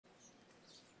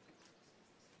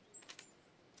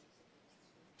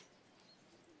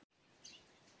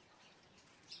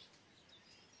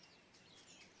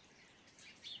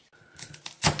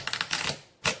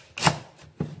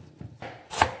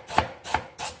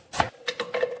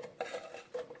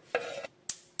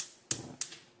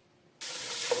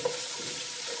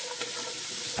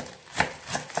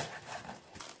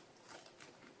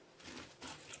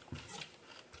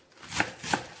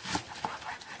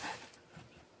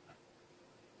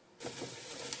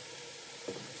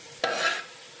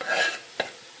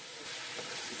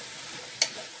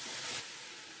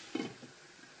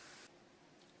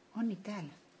nyt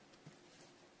täällä?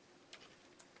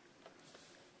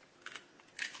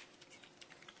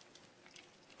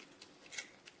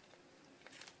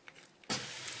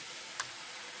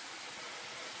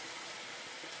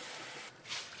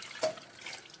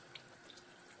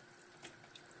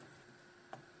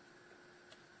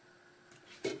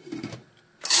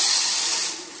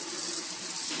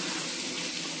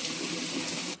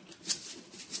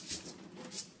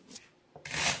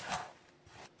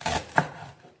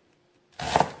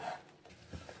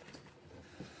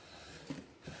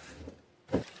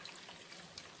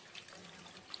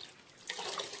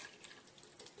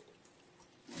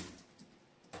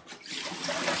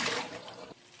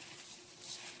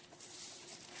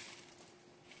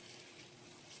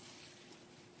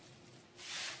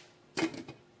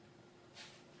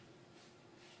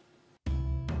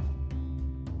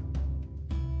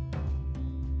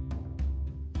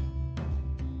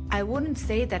 I wouldn't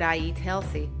say that I eat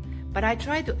healthy, but I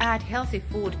try to add healthy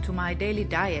food to my daily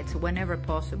diet whenever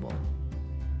possible.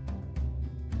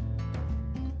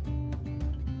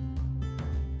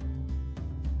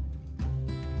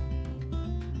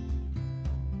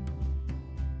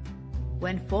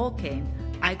 When fall came,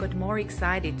 I got more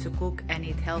excited to cook and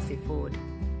eat healthy food.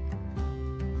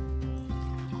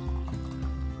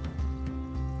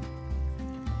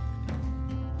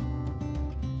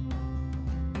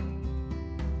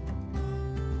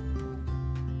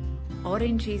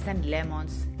 Oranges and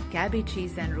lemons,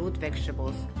 cabbages and root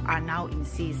vegetables are now in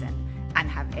season and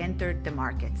have entered the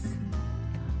markets.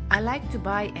 I like to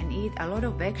buy and eat a lot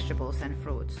of vegetables and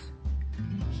fruits.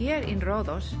 Here in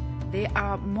Rhodos, they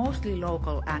are mostly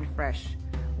local and fresh,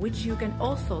 which you can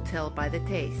also tell by the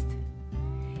taste.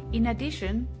 In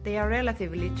addition, they are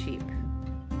relatively cheap.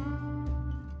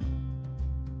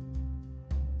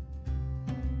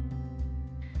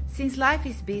 Since life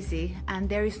is busy and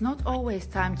there is not always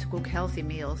time to cook healthy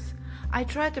meals, I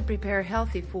try to prepare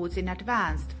healthy foods in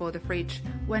advance for the fridge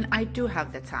when I do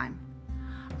have the time.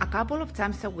 A couple of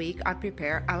times a week I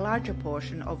prepare a larger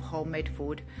portion of homemade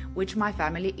food, which my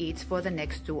family eats for the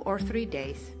next 2 or 3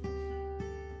 days.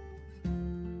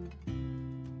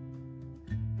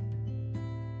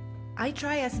 I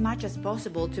try as much as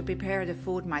possible to prepare the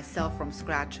food myself from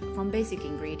scratch, from basic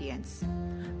ingredients.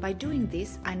 By doing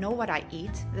this, I know what I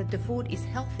eat, that the food is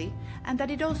healthy, and that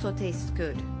it also tastes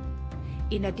good.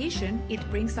 In addition, it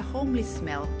brings a homely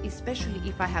smell, especially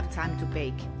if I have time to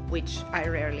bake, which I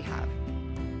rarely have.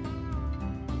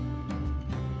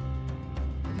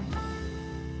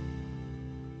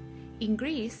 In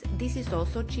Greece, this is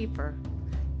also cheaper.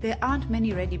 There aren't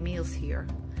many ready meals here,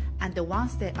 and the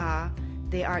ones there are,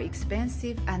 they are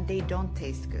expensive and they don't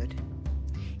taste good.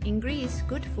 In Greece,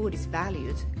 good food is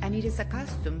valued and it is a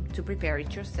custom to prepare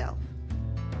it yourself.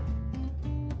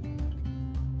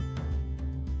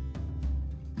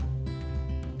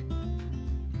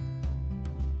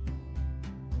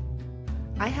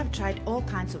 I have tried all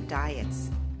kinds of diets.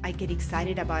 I get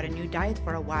excited about a new diet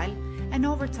for a while, and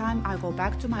over time I go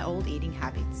back to my old eating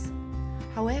habits.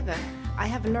 However, I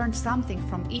have learned something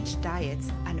from each diet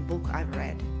and book I've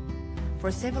read.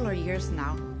 For several years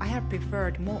now, I have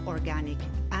preferred more organic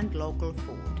and local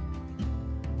food.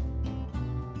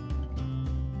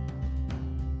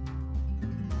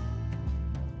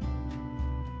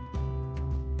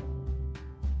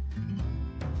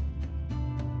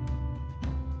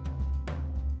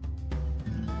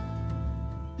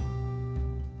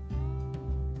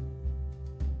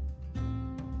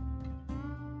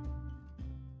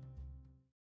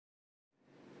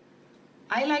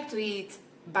 I like to eat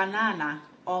banana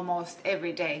almost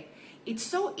every day. It's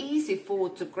so easy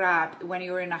food to grab when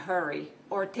you're in a hurry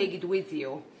or take it with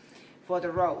you for the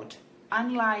road.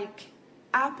 Unlike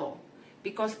apple,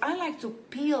 because I like to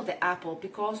peel the apple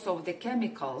because of the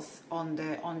chemicals on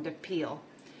the peel.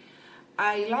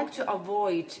 I like to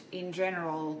avoid in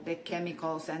general the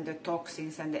chemicals and the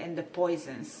toxins and the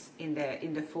poisons in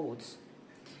the foods.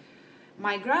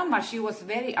 My grandma, she was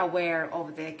very aware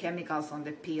of the chemicals on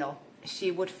the peel.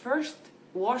 She would first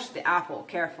wash the apple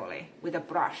carefully with a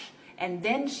brush, and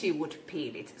then she would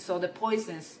peel it, so the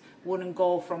poisons wouldn't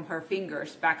go from her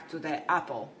fingers back to the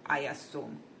apple, I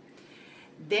assume.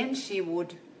 Then she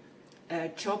would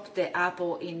chop the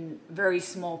apple in very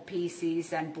small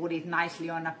pieces and put it nicely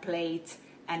on a plate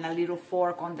and a little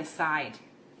fork on the side.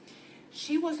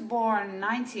 She was born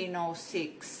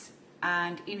 1906,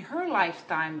 and in her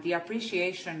lifetime the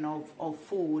appreciation of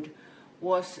food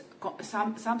was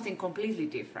something completely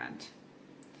different.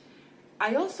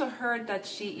 I also heard that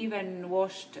she even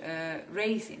washed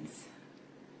raisins.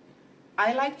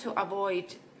 I like to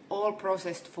avoid all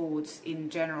processed foods in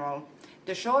general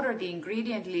The shorter the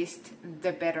ingredient list,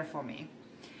 the better for me.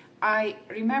 I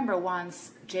remember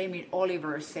once Jamie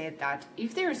Oliver said that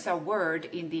if there's a word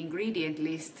in the ingredient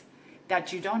list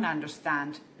that you don't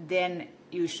understand, then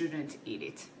you shouldn't eat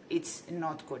it. It's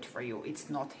not good for you. It's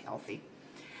not healthy.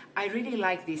 I really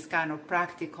like these kind of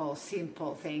practical,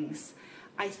 simple things.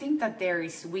 I think that there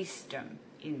is wisdom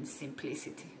in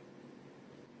simplicity.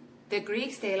 The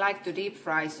Greeks, they like to deep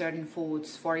fry certain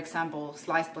foods, for example,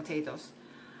 sliced potatoes.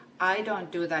 I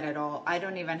don't do that at all. I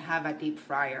don't even have a deep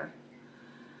fryer.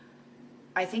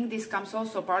 I think this comes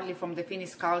also partly from the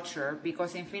Finnish culture,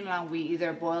 because in Finland we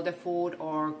either boil the food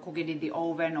or cook it in the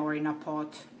oven or in a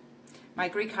pot. My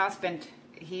Greek husband,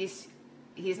 he's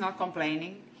not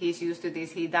complaining. He's used to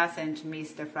this. He doesn't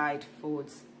miss the fried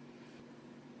foods.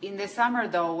 In the summer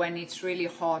though, when it's really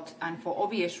hot, and for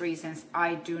obvious reasons,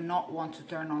 I do not want to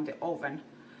turn on the oven.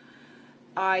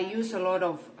 I use a lot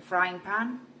of frying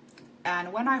pan,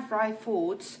 and when I fry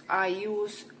foods, I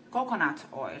use coconut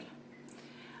oil.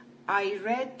 I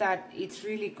read that it's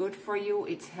really good for you,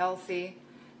 it's healthy,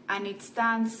 and it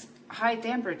stands high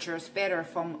temperatures better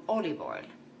from olive oil.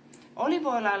 Olive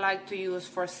oil I like to use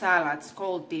for salads,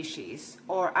 cold dishes,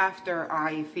 or after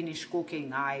I finish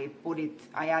cooking, I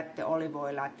add the olive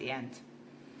oil at the end.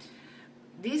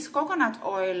 This coconut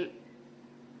oil,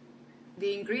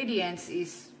 the ingredients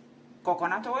is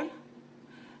coconut oil,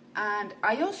 and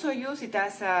I also use it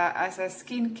as a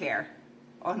skincare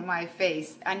on my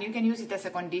face, and you can use it as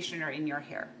a conditioner in your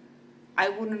hair. I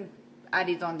wouldn't add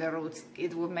it on the roots.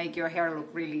 It would make your hair look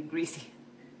really greasy.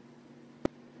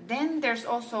 Then there's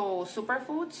also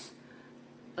superfoods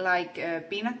like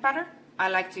peanut butter. I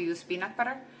like to use peanut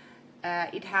butter.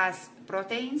 It has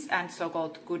proteins and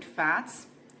so-called good fats.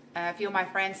 A few of my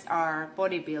friends are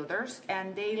bodybuilders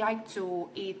and they like to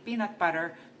eat peanut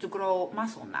butter to grow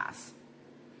muscle mass.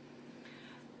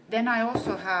 Then I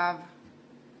also have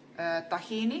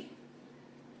tahini.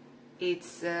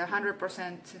 It's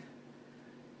 100%,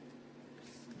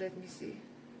 let me see,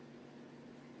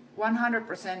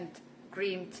 100%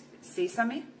 creamed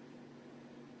sesame,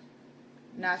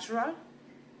 natural.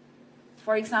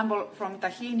 For example, from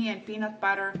tahini and peanut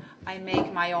butter, I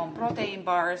make my own protein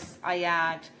bars. I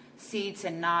add seeds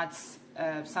and nuts,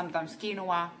 sometimes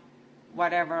quinoa,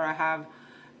 whatever I have.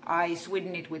 I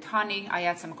sweeten it with honey. I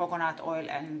add some coconut oil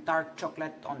and dark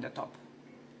chocolate on the top.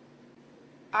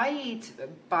 I eat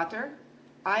butter.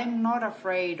 I'm not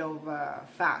afraid of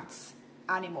fats,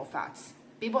 animal fats.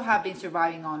 People have been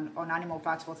surviving on animal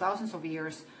fats for thousands of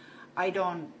years. I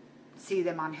don't see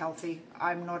them unhealthy.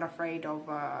 I'm not afraid of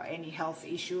any health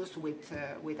issues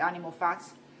with animal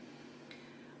fats.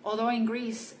 Although in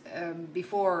Greece,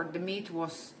 before, the meat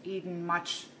was eaten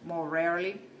much more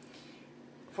rarely.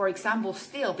 For example,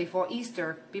 still before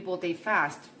Easter, people, they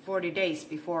fast 40 days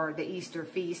before the Easter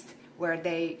feast, where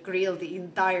they grill the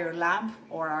entire lamb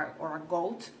or a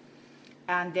goat,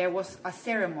 and there was a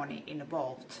ceremony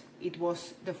involved.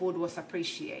 The food was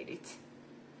appreciated.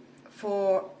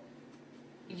 For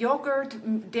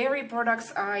yogurt, dairy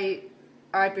products, I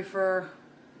prefer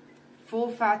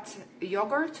full-fat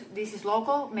yogurt. This is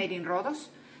local, made in Rhodos.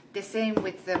 The same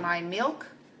with my milk,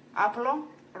 Apollo,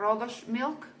 Rhodos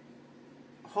milk,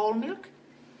 whole milk.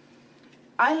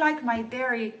 I like my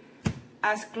dairy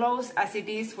as close as it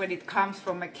is when it comes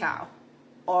from a cow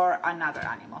or another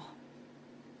animal.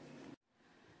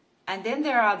 And then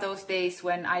there are those days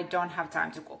when I don't have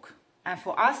time to cook. And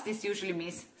for us, this usually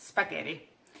means spaghetti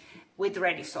with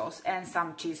ready sauce and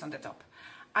some cheese on the top.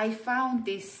 I found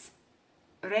this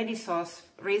ready sauce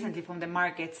recently from the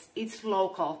markets. It's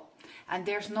local and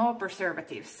there's no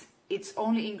preservatives. Its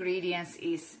only ingredients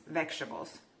is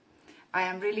vegetables. I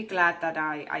am really glad that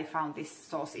I found this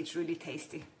sauce. It's really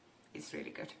tasty. It's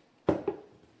really good.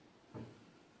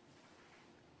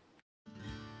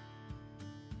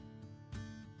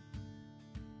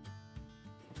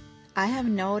 I have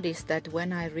noticed that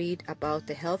when I read about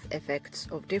the health effects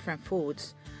of different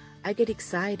foods, I get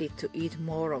excited to eat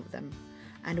more of them.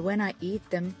 And when I eat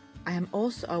them, I am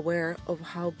also aware of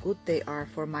how good they are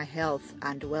for my health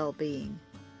and well-being.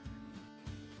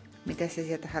 Mitä sä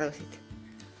sieltä halusit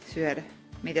syödä?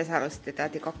 Mitä sä halusit, että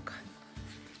täti kokkaa?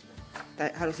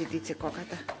 Tai halusit itse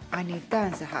kokata? Ai niin,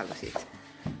 tän sä halusit.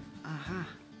 Aha.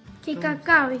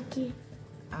 Kikakauikki.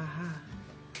 Aha.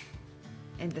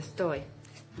 Entäs toi?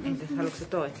 Entäs haluatko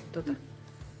toi? Onko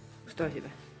toi hyvä?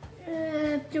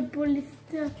 Jag vill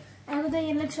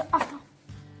gilla så ofta.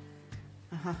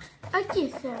 Aha.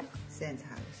 Okej, så. Sen sä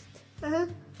halusit.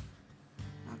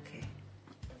 Okei.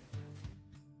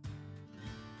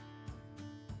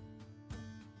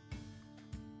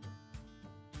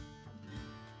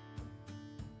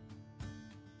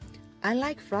 I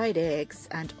like fried eggs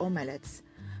and omelettes,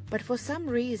 but for some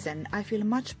reason I feel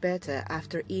much better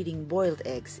after eating boiled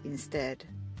eggs instead.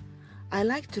 I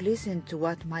like to listen to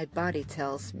what my body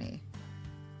tells me.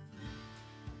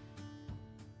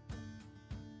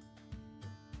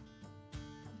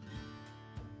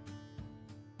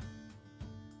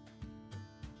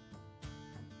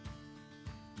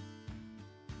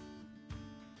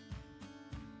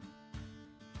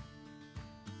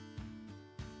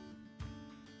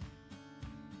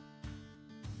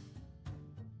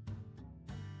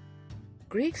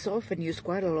 Greeks often use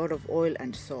quite a lot of oil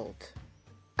and salt.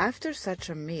 After such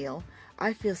a meal,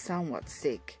 I feel somewhat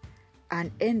sick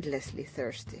and endlessly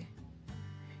thirsty.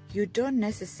 You don't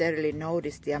necessarily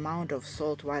notice the amount of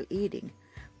salt while eating,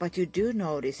 but you do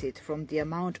notice it from the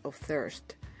amount of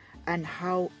thirst and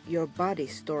how your body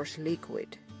stores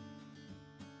liquid.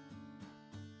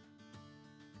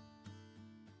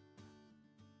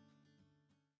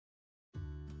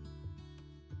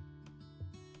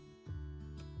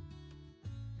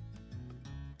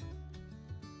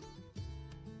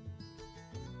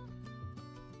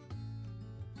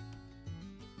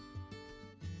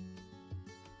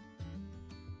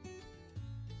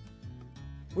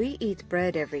 We eat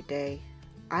bread every day.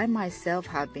 I myself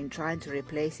have been trying to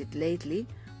replace it lately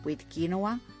with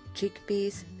quinoa,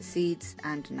 chickpeas, seeds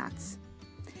and nuts.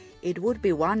 It would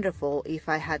be wonderful if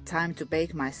I had time to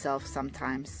bake myself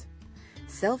sometimes.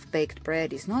 Self-baked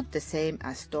bread is not the same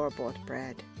as store-bought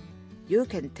bread. You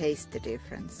can taste the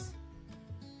difference.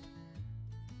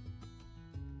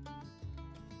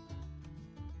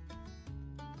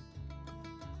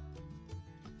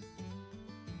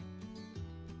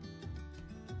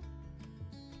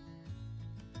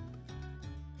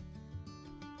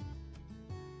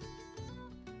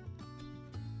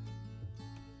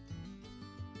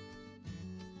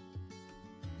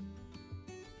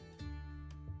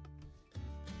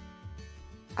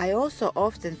 I also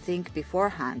often think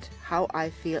beforehand how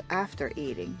I feel after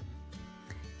eating.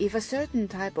 If a certain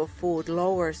type of food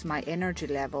lowers my energy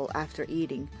level after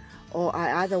eating, or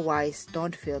I otherwise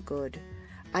don't feel good,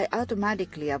 I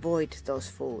automatically avoid those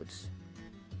foods.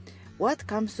 What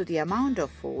comes to the amount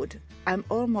of food, I'm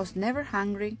almost never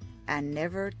hungry and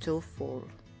never too full.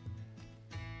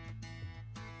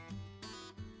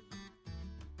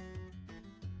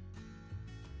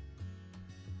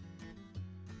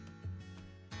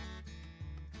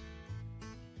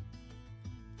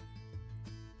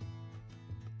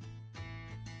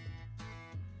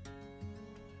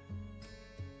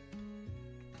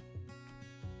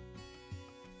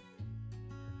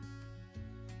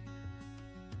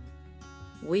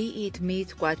 We eat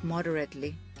meat quite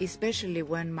moderately, especially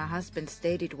when my husband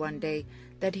stated one day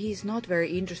that he is not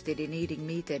very interested in eating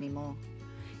meat anymore.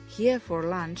 Here for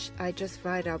lunch I just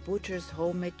fried our butcher's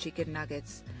homemade chicken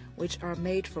nuggets, which are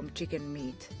made from chicken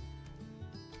meat.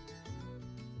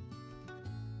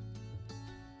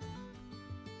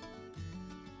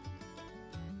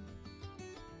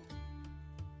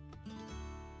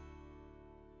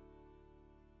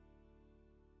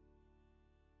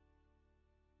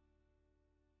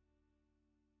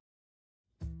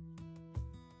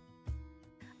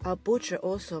 Our butcher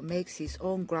also makes his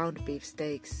own ground beef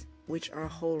steaks, which are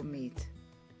whole meat.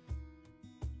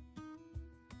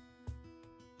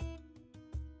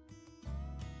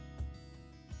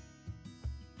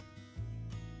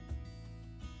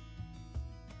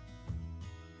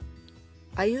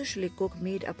 I usually cook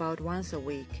meat about once a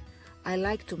week. I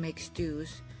like to make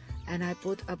stews, and I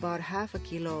put about half a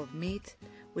kilo of meat,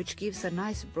 which gives a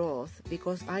nice broth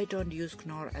because I don't use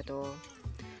knorr at all.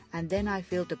 And then I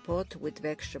fill the pot with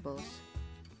vegetables.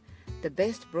 The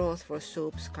best broth for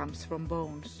soups comes from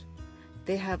bones.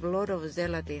 They have a lot of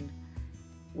gelatin,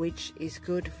 which is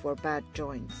good for bad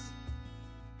joints.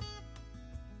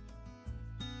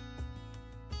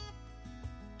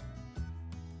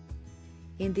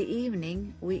 In the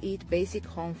evening, we eat basic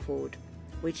home food,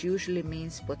 which usually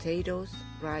means potatoes,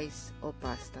 rice or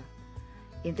pasta.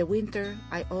 In the winter,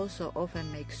 I also often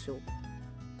make soup.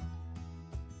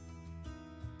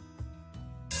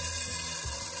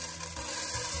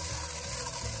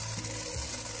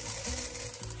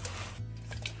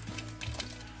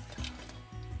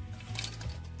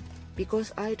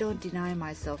 Because I don't deny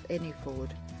myself any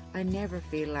food, I never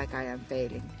feel like I am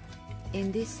failing.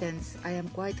 In this sense, I am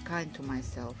quite kind to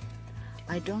myself.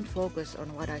 I don't focus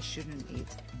on what I shouldn't eat,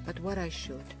 but what I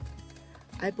should.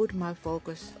 I put my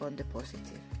focus on the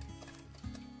positive.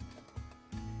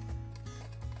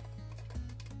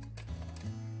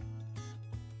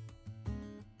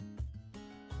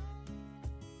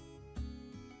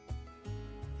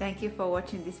 Thank you for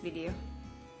watching this video.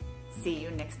 See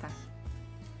you next time.